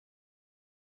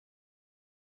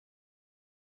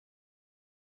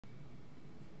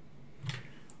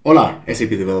Hola, SAP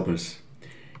developers.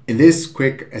 In this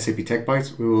quick SAP Tech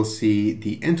Bytes, we will see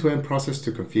the end-to-end process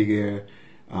to configure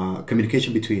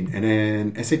communication between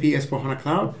an SAP S/4HANA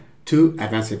Cloud to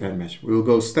Advanced Event Mesh. We will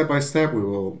go step by step. We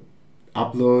will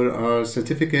upload our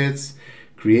certificates,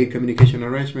 create communication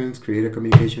arrangements, create a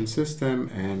communication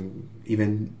system, and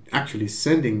even actually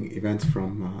sending events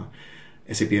from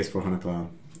SAP S/4HANA Cloud.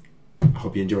 I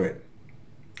hope you enjoy it.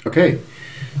 Okay,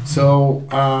 so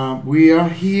we are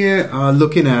here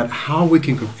looking at how we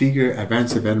can configure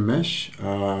Advanced Event Mesh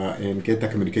and get that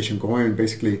communication going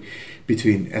basically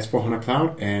between S/4HANA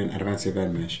Cloud and Advanced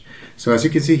Event Mesh. So as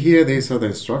you can see here, these are the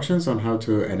instructions on how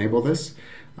to enable this.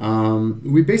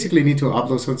 We basically need to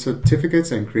upload some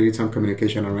certificates and create some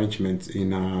communication arrangements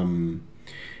in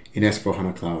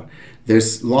S/4HANA Cloud.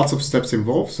 There's lots of steps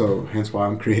involved, so hence why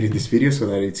I'm creating this video so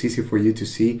that it's easy for you to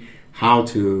see how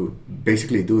to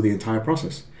basically do the entire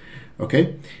process.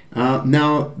 Okay,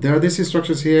 now there are these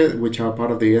instructions here which are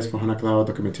part of the S/4HANA Cloud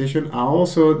documentation. I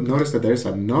also noticed that there's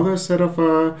another set of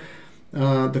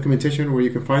documentation where you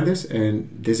can find this, and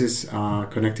this is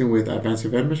connecting with Advanced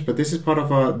Event Mesh, but this is part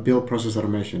of a build process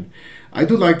automation. I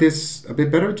do like this a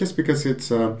bit better just because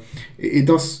it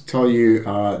does tell you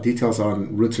details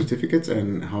on root certificates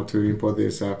and how to import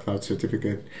this cloud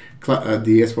certificate,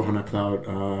 the S/4HANA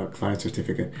Cloud client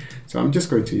certificate. So I'm just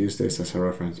going to use this as a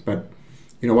reference, but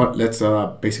you know what, let's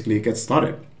basically get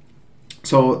started.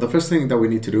 So the first thing that we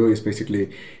need to do is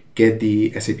basically get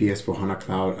the SAP S/4HANA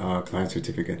Cloud client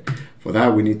certificate. For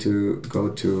that, we need to go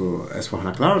to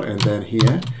S/4HANA Cloud, and then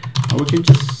here we can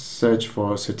just search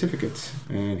for certificates,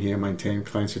 and here maintain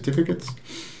client certificates.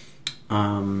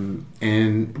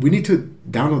 And we need to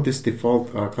download this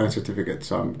default client certificate.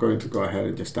 So I'm going to go ahead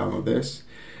and just download this.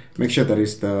 Make sure that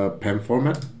it's the PEM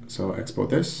format. So export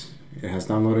this. It has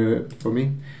downloaded it for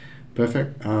me.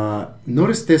 Perfect.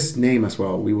 Notice this name as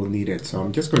well. We will need it. So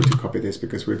I'm just going to copy this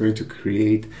because we're going to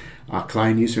create a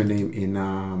client username in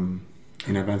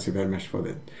Advanced Event Mesh for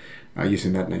that,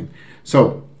 using that name.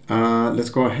 So let's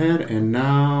go ahead, and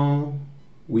now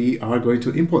we are going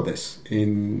to import this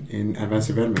in Advanced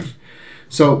Event Mesh.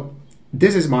 So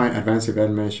this is my Advanced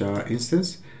Event Mesh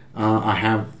instance. I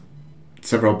have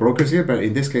several brokers here, but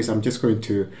in this case, I'm just going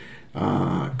to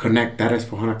connect that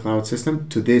S/4HANA Cloud system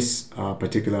to this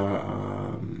particular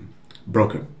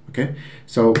broker. Okay,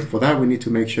 so for that we need to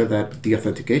make sure that the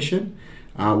authentication,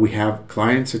 we have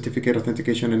client certificate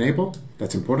authentication enabled.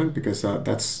 That's important because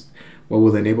that's what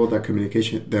will enable the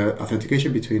communication, the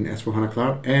authentication between S/4HANA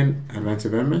Cloud and Advanced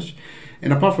Event Mesh.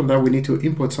 And apart from that, we need to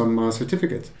import some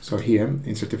certificates. So here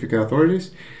in certificate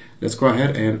authorities, let's go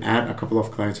ahead and add a couple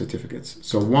of client certificates.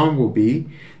 So one will be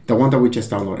the one that we just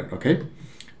downloaded. Okay.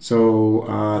 So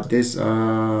this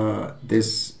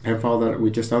PEM file that we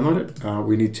just downloaded,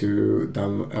 we need to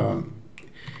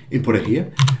input it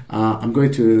here. I'm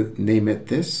going to name it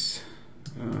this.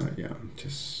 Yeah,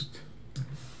 just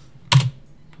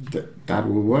that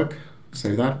will work.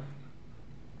 Save that.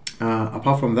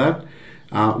 Apart from that,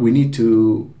 we need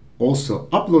to also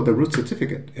upload the root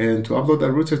certificate. And to upload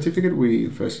that root certificate, we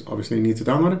first obviously need to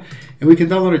download it. And we can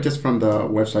download it just from the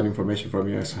website information from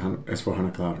your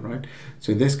S/4HANA Cloud, right?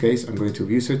 So in this case, I'm going to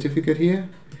view certificate here.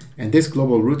 And this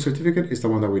global root certificate is the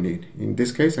one that we need. In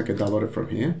this case, I can download it from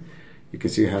here. You can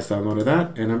see it has downloaded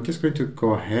that. And I'm just going to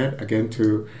go ahead again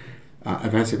to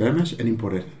Advanced Event Mesh and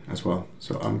import it as well.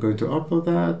 So I'm going to upload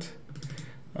that.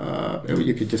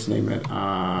 You could just name it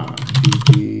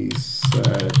BT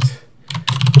set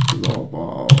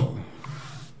global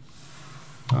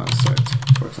set,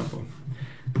 for example.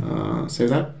 Save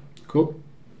that. Cool.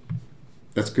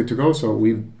 That's good to go. So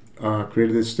we've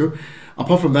created this too.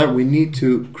 Apart from that, we need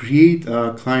to create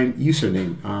a client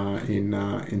username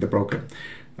in the broker.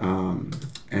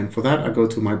 And for that, I go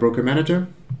to my broker manager.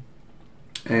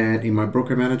 And in my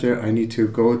broker manager, I need to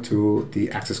go to the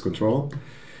access control.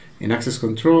 In access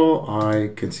control,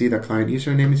 I can see the client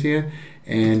username is here.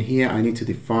 And here I need to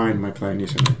define my client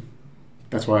username.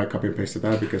 That's why I copy and pasted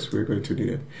that, because we're going to need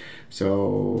it.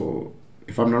 So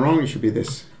if I'm not wrong, it should be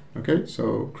this. Okay,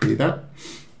 so create that.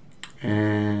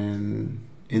 And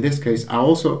in this case, I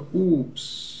also,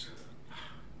 oops.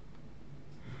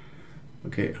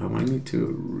 Okay, I might need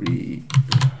to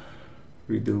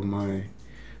redo my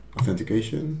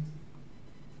authentication.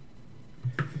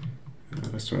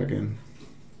 Let's try again.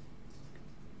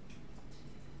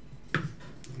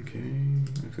 Okay,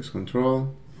 access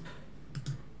control,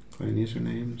 client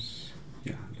usernames.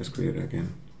 Yeah, let's create it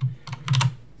again.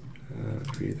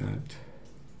 Create that.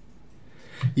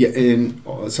 Yeah, and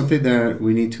something that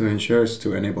we need to ensure is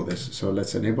to enable this. So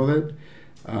let's enable it.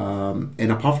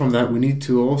 And apart from that, we need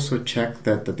to also check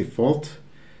that the default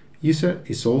user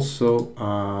is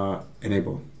also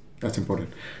enabled. That's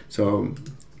important. So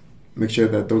make sure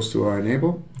that those two are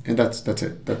enabled, and that's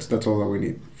it. That's all that we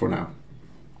need for now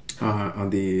on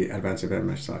the advanced event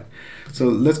mesh side. So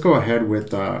let's go ahead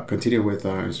with continue with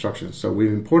instructions. So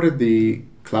we've imported the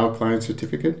cloud client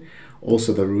certificate,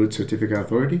 also the root certificate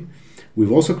authority.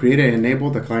 We've also created and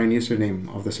enabled the client username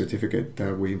of the certificate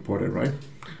that we imported, right?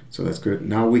 So that's good.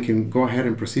 Now we can go ahead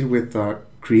and proceed with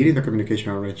creating the communication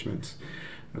arrangements.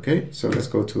 Okay, so let's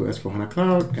go to S/4HANA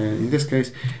Cloud, and in this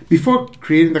case, before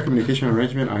creating the communication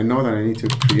arrangement, I know that I need to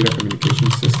create a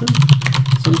communication system.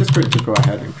 So I'm just going to go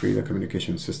ahead and create a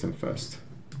communication system first.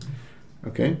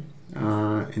 Okay,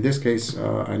 in this case,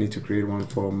 I need to create one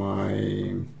for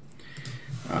my,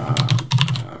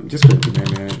 I'm just going to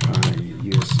name it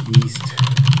US East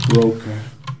Broker,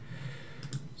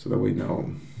 so that we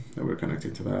know that we're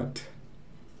connecting to that.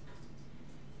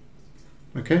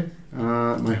 Okay,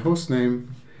 my host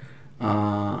name,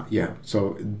 yeah,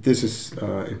 so this is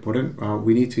important.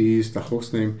 We need to use the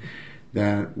host name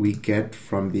that we get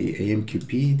from the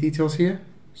AMQP details here.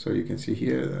 So you can see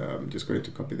here, I'm just going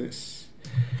to copy this.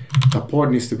 The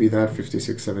port needs to be that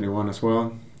 5671 as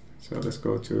well. So let's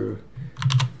go to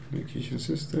communication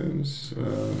systems,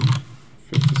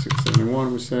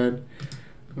 5671 we said.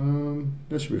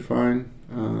 That should be fine.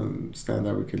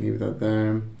 Standard, we can leave that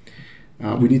there.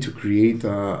 We need to create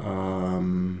a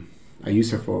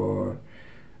user for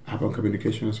outbound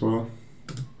communication as well.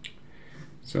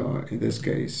 So in this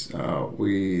case,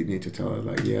 we need to tell it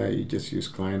like, yeah, you just use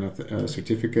client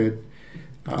certificate.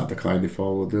 The client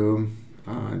default will do,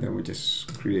 and then we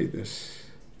just create this.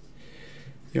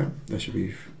 Yeah, that should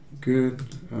be good.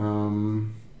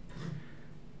 And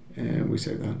we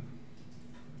save that.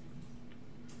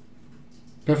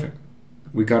 Perfect.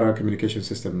 We got our communication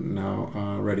system now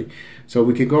ready. So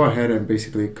we can go ahead and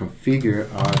basically configure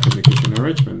our communication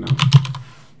arrangement now.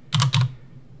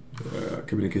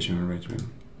 Communication arrangement.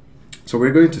 So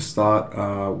we're going to start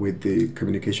with the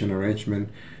communication arrangement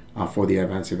for the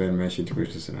advanced event mesh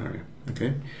integration scenario.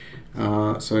 Okay.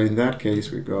 So in that case,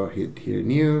 we go hit here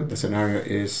new. The scenario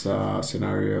is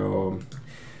scenario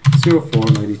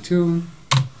 0492.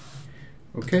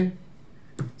 Okay.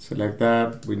 Select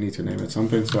that. We need to name it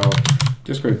something. So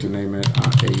just going to name it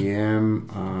AEM.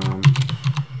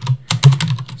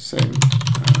 Same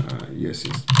US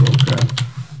East Broker.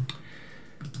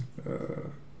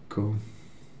 Cool.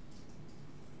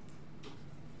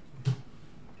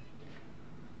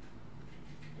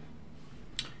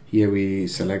 Here we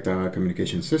select our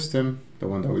communication system, the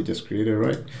one that we just created,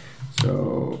 right?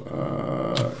 So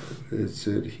is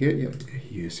it here? Yeah,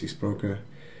 US East Broker.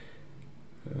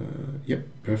 Yep,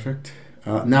 perfect.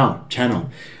 Now, channel.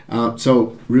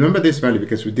 So remember this value,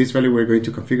 because with this value we're going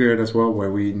to configure it as well,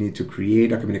 where we need to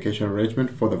create a communication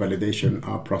arrangement for the validation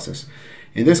process.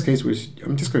 In this case,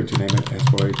 I'm just going to name it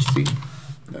S4HC.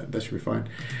 That should be fine.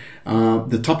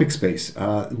 The topic space.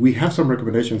 We have some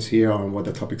recommendations here on what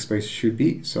the topic space should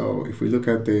be. So if we look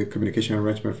at the communication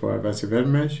arrangement for advanced event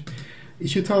mesh, it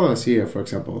should tell us here, for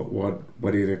example,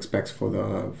 what it expects for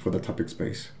the topic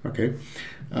space. Okay.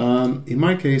 In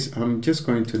my case, I'm just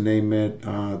going to name it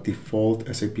default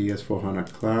SAP S/4HANA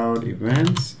Cloud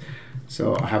Events.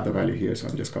 So I have the value here, so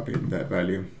I'm just copying that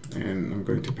value and I'm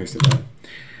going to paste it there.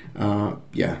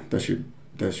 Yeah, that should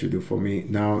do for me.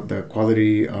 Now the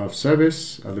quality of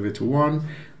service, I'll leave it to 1.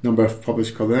 Number of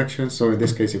published connections. So in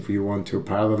this case, if you want to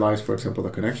parallelize, for example, the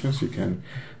connections, you can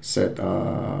set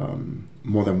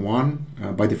more than 1.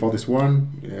 By default is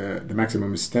 1. The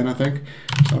maximum is 10, I think.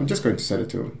 So I'm just going to set it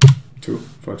to 2,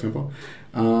 for example.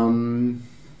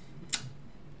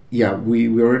 Yeah,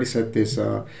 we already set this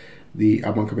the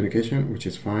outbound communication, which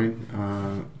is fine.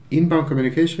 Inbound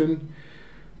communication,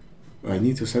 I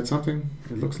need to set something,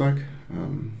 it looks like.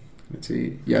 Let's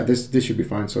see. Yeah, this should be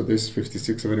fine. So this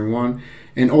 5671,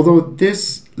 and although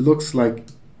this looks like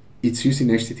it's using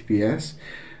HTTPS,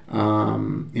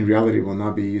 in reality it will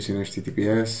not be using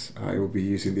HTTPS. It will be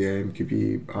using the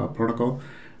AMQP protocol,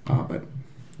 but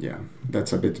yeah,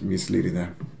 that's a bit misleading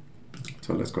there.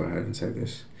 So let's go ahead and save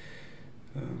this.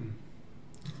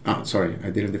 Sorry,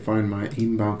 I didn't define my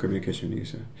inbound communication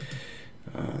user.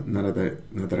 Not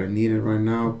that I need it right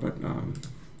now, but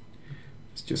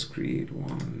let's just create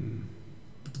one.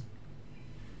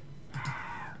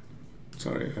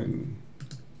 Sorry,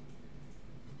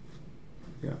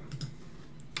 yeah.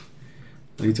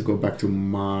 I need to go back to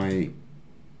my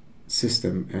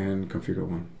system and configure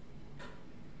one.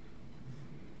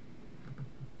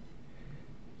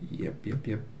 Yep.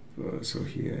 So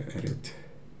here, edit.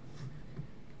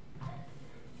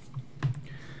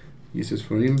 Uses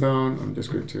for inbound. I'm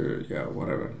just going to, yeah,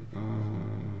 whatever.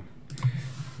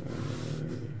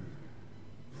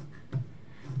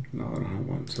 No, I don't have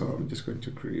one, so I'm just going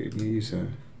to create new user.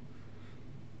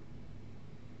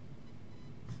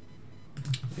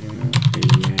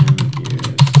 AEM,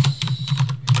 yes,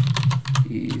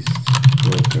 East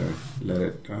broker. Let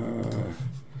it pin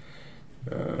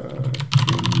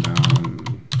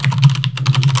down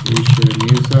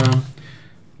user.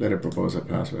 Let it propose a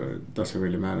password. Doesn't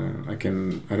really matter. I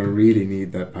don't really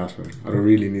need that password. I don't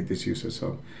really need this user,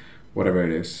 so whatever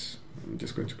it is, I'm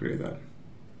just going to create that.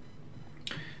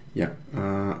 Yeah,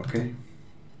 okay.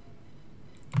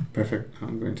 Perfect.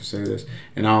 I'm going to save this,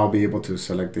 and I'll be able to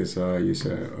select this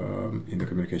user in the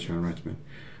communication arrangement.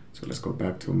 So let's go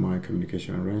back to my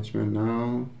communication arrangement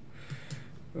now.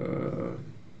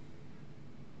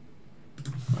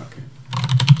 Okay.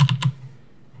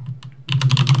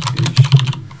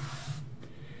 Communication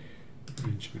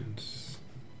arrangements.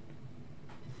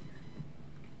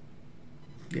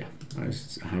 Yeah, I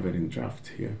just have it in draft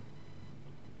here.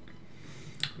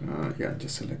 Yeah,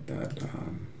 just select that.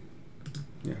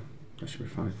 Yeah, that should be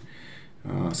fine.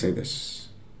 Save this.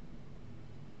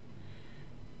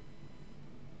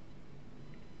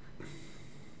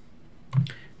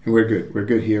 And we're good. We're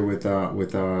good here with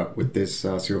this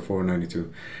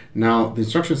 0492. Now the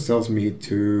instructions tells me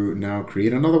to now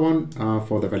create another one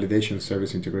for the validation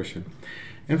service integration,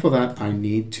 and for that I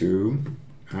need to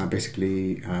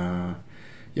basically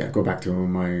yeah, go back to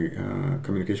my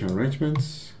communication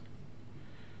arrangements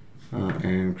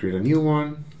and create a new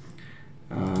one.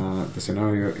 The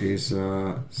scenario is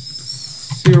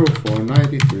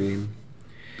 0493.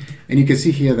 And you can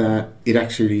see here that it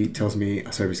actually tells me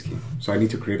a service key. So I need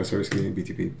to create a service key in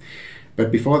BTP.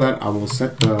 But before that, I will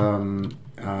set the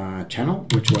channel,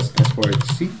 which was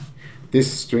S4HC.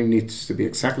 This string needs to be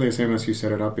exactly the same as you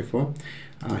set it up before.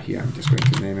 Here, I'm just going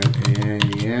to name it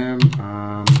AEM.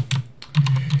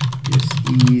 This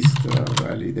is the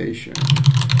validation.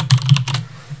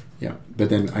 Yeah, but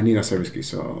then I need a service key.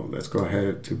 So let's go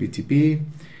ahead to BTP.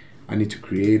 I need to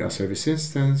create a service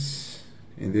instance.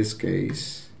 In this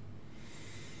case,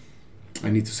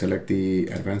 I need to select the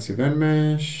advanced event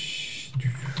mesh.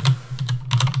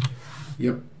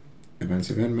 Yep,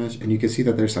 advanced event mesh. And you can see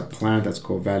that there's a plan that's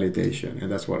called validation,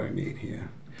 and that's what I need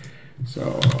here.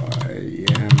 So I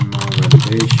am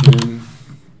validation.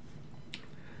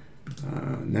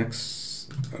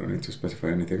 Next, I don't need to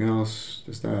specify anything else,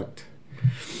 just that.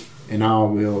 And now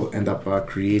we'll end up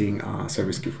creating a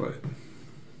service key for it.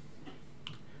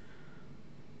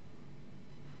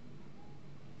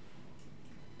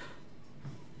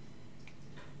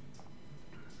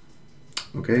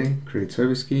 Okay, create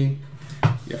service key.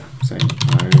 Yeah, same.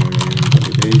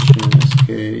 Validation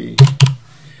SK.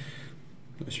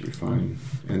 That should be fine.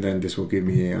 And then this will give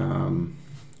me a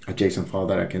JSON file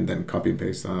that I can then copy and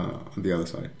paste on the other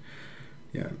side.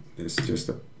 Yeah, it's just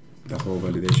the whole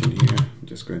validation here. I'm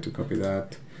just going to copy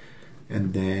that.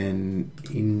 And then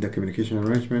in the communication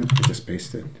arrangement, I just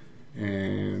paste it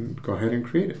and go ahead and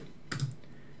create it.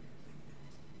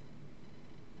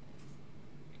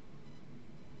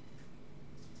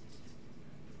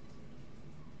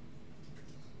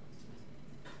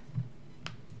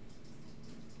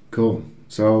 Cool.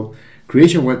 So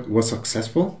creation was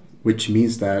successful, which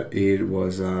means that it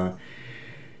was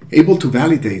able to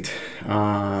validate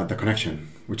the connection,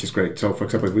 which is great. So for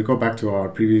example, if we go back to our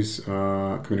previous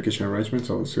communication arrangement,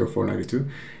 so 0492,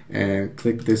 and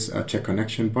click this check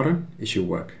connection button, it should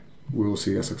work. We will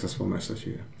see a successful message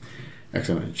here.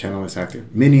 Excellent. Channel is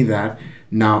active, meaning that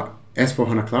now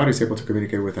S4HANA Cloud is able to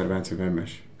communicate with Advanced Event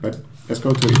Mesh. But let's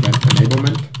go to Event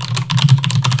Enablement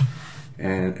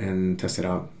and test it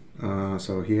out.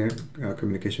 So here,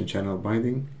 communication channel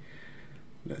binding.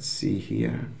 Let's see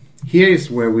here. Here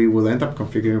is where we will end up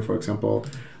configuring, for example,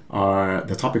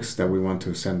 the topics that we want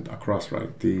to send across,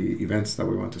 right? The events that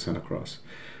we want to send across.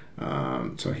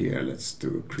 So here, let's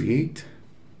do create.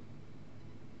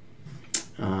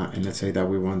 And let's say that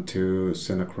we want to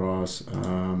send across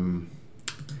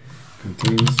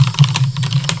contains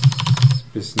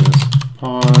business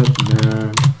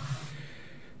partner.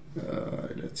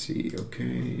 Let's see,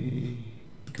 okay,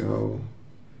 go.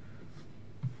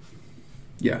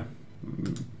 Yeah,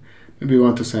 maybe we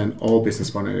want to send all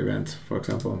business partner events, for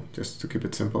example, just to keep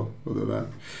it simple. We'll do that.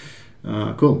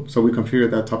 Cool, so we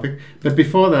configured that topic. But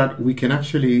before that, we can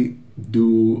actually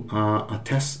do a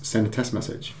test, send a test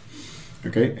message.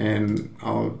 Okay, and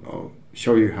I'll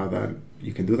show you how that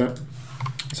you can do that.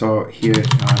 So here,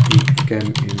 again,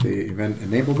 in the event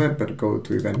enablement, but go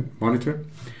to event monitor.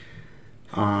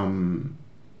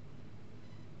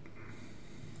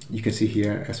 You can see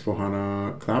here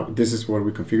S4HANA Cloud. This is what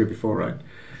we configured before, right?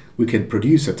 We can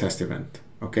produce a test event.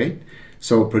 Okay,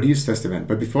 so produce test event.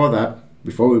 But before that,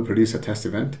 before we produce a test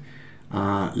event,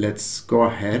 let's go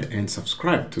ahead and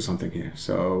subscribe to something here.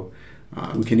 So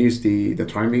we can use the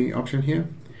try me option here.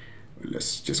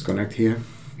 Let's just connect here.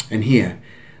 And here,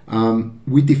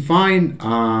 we define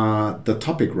the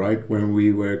topic, right, when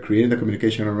we were creating the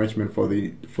communication arrangement for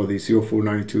the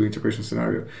 0492 integration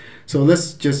scenario. So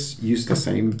let's just use the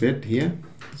same bit here.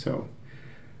 So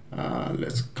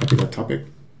let's copy that topic.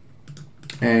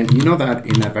 And you know that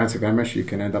in Advanced Event Mesh, you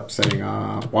can end up setting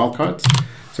wildcards.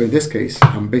 So in this case,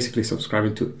 I'm basically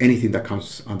subscribing to anything that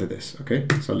comes under this, okay?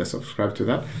 So let's subscribe to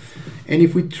that. And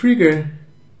if we trigger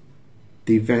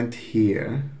the event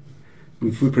here,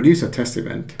 if we produce a test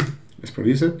event, let's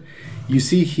produce it. You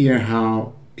see here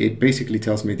how it basically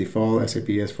tells me default SAP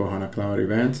S/4HANA Cloud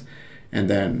events, and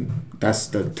then that's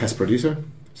the test producer.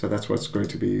 So that's what's going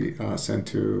to be sent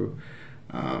to,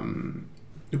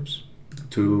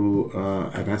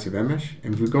 Advanced Event Mesh.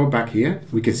 And if we go back here,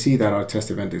 we can see that our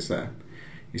test event is there.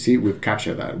 You see, we've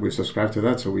captured that. We've subscribed to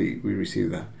that, so we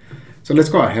receive that. So let's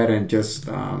go ahead and just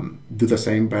do the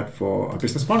same, but for a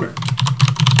business partner.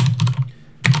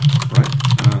 Right,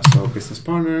 so business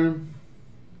partner.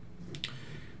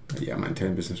 Yeah,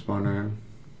 maintain business partner.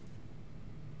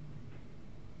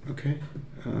 Okay.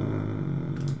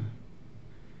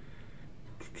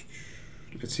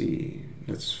 Let's see.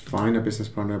 Let's find a business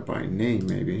partner by name,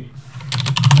 maybe.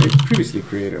 I previously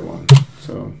created one,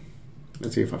 so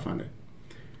let's see if I find it.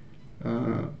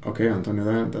 Okay,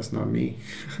 Antonio, that's not me.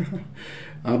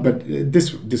 But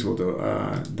this will do.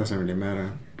 Doesn't really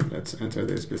matter. Let's enter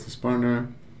this business partner.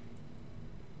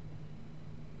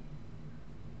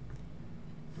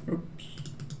 Oops.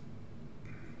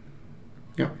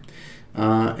 Yeah,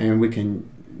 and we can,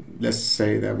 let's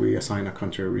say that we assign a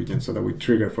country or region so that we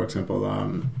trigger, for example,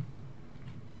 an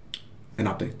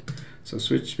update. So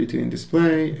switch between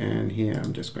display, and here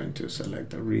I'm just going to select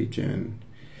the region.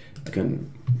 I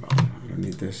don't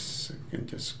need this. I can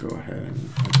just go ahead and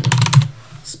enter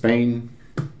Spain.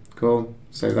 Cool,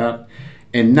 save that.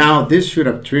 And now this should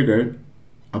have triggered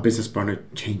a business partner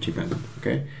change event,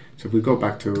 okay? So if we go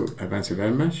back to Advanced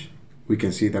Event Mesh, we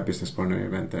can see that business partner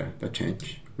event there, that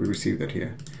change. We received it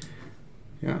here.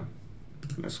 Yeah,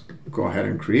 let's go ahead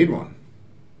and create one.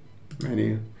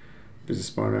 Menu,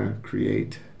 business partner,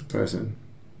 create, person.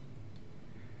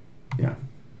 Yeah,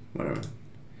 whatever.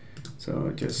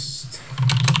 So just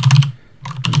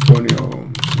Antonio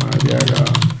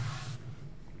Mariaga.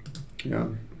 Yeah,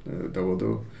 that will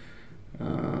do.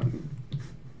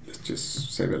 Let's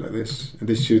just save it like this. And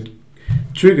this should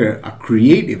trigger a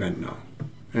create event now.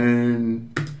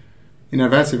 And in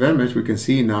Advanced Event Mesh, we can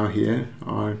see now here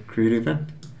our create event.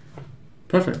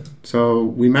 Perfect. So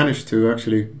we managed to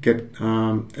actually get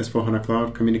S/4HANA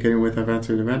Cloud communicating with Advanced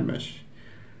Event Mesh.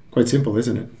 Quite simple,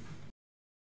 isn't it?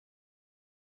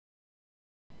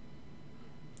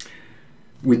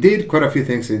 We did quite a few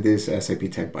things in this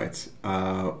SAP Tech Bytes.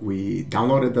 We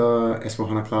downloaded the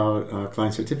S/4HANA Cloud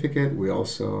client certificate. We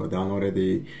also downloaded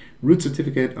the root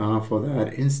certificate for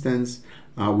that instance.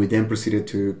 We then proceeded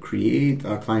to create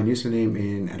a client username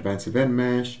in Advanced Event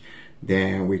Mesh.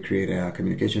 Then we created a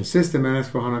communication system in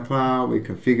S/4HANA Cloud. We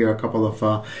configure a couple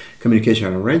of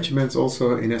communication arrangements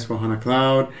also in S/4HANA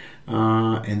Cloud.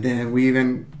 And then we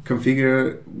even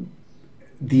configure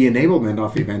the enablement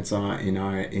of events in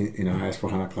our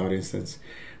S/4HANA Cloud instance.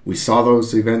 We saw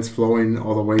those events flowing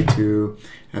all the way to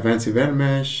Advanced Event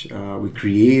Mesh. We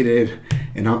created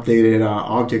and updated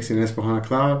objects in S/4HANA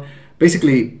Cloud.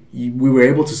 Basically, we were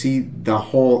able to see the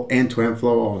whole end-to-end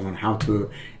flow on how to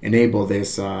enable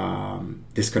this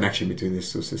this connection between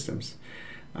these two systems.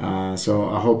 So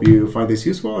I hope you find this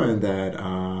useful and that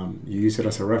you use it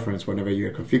as a reference whenever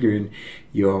you're configuring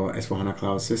your S/4HANA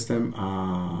Cloud system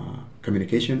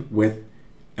communication with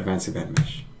Advanced Event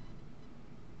Mesh.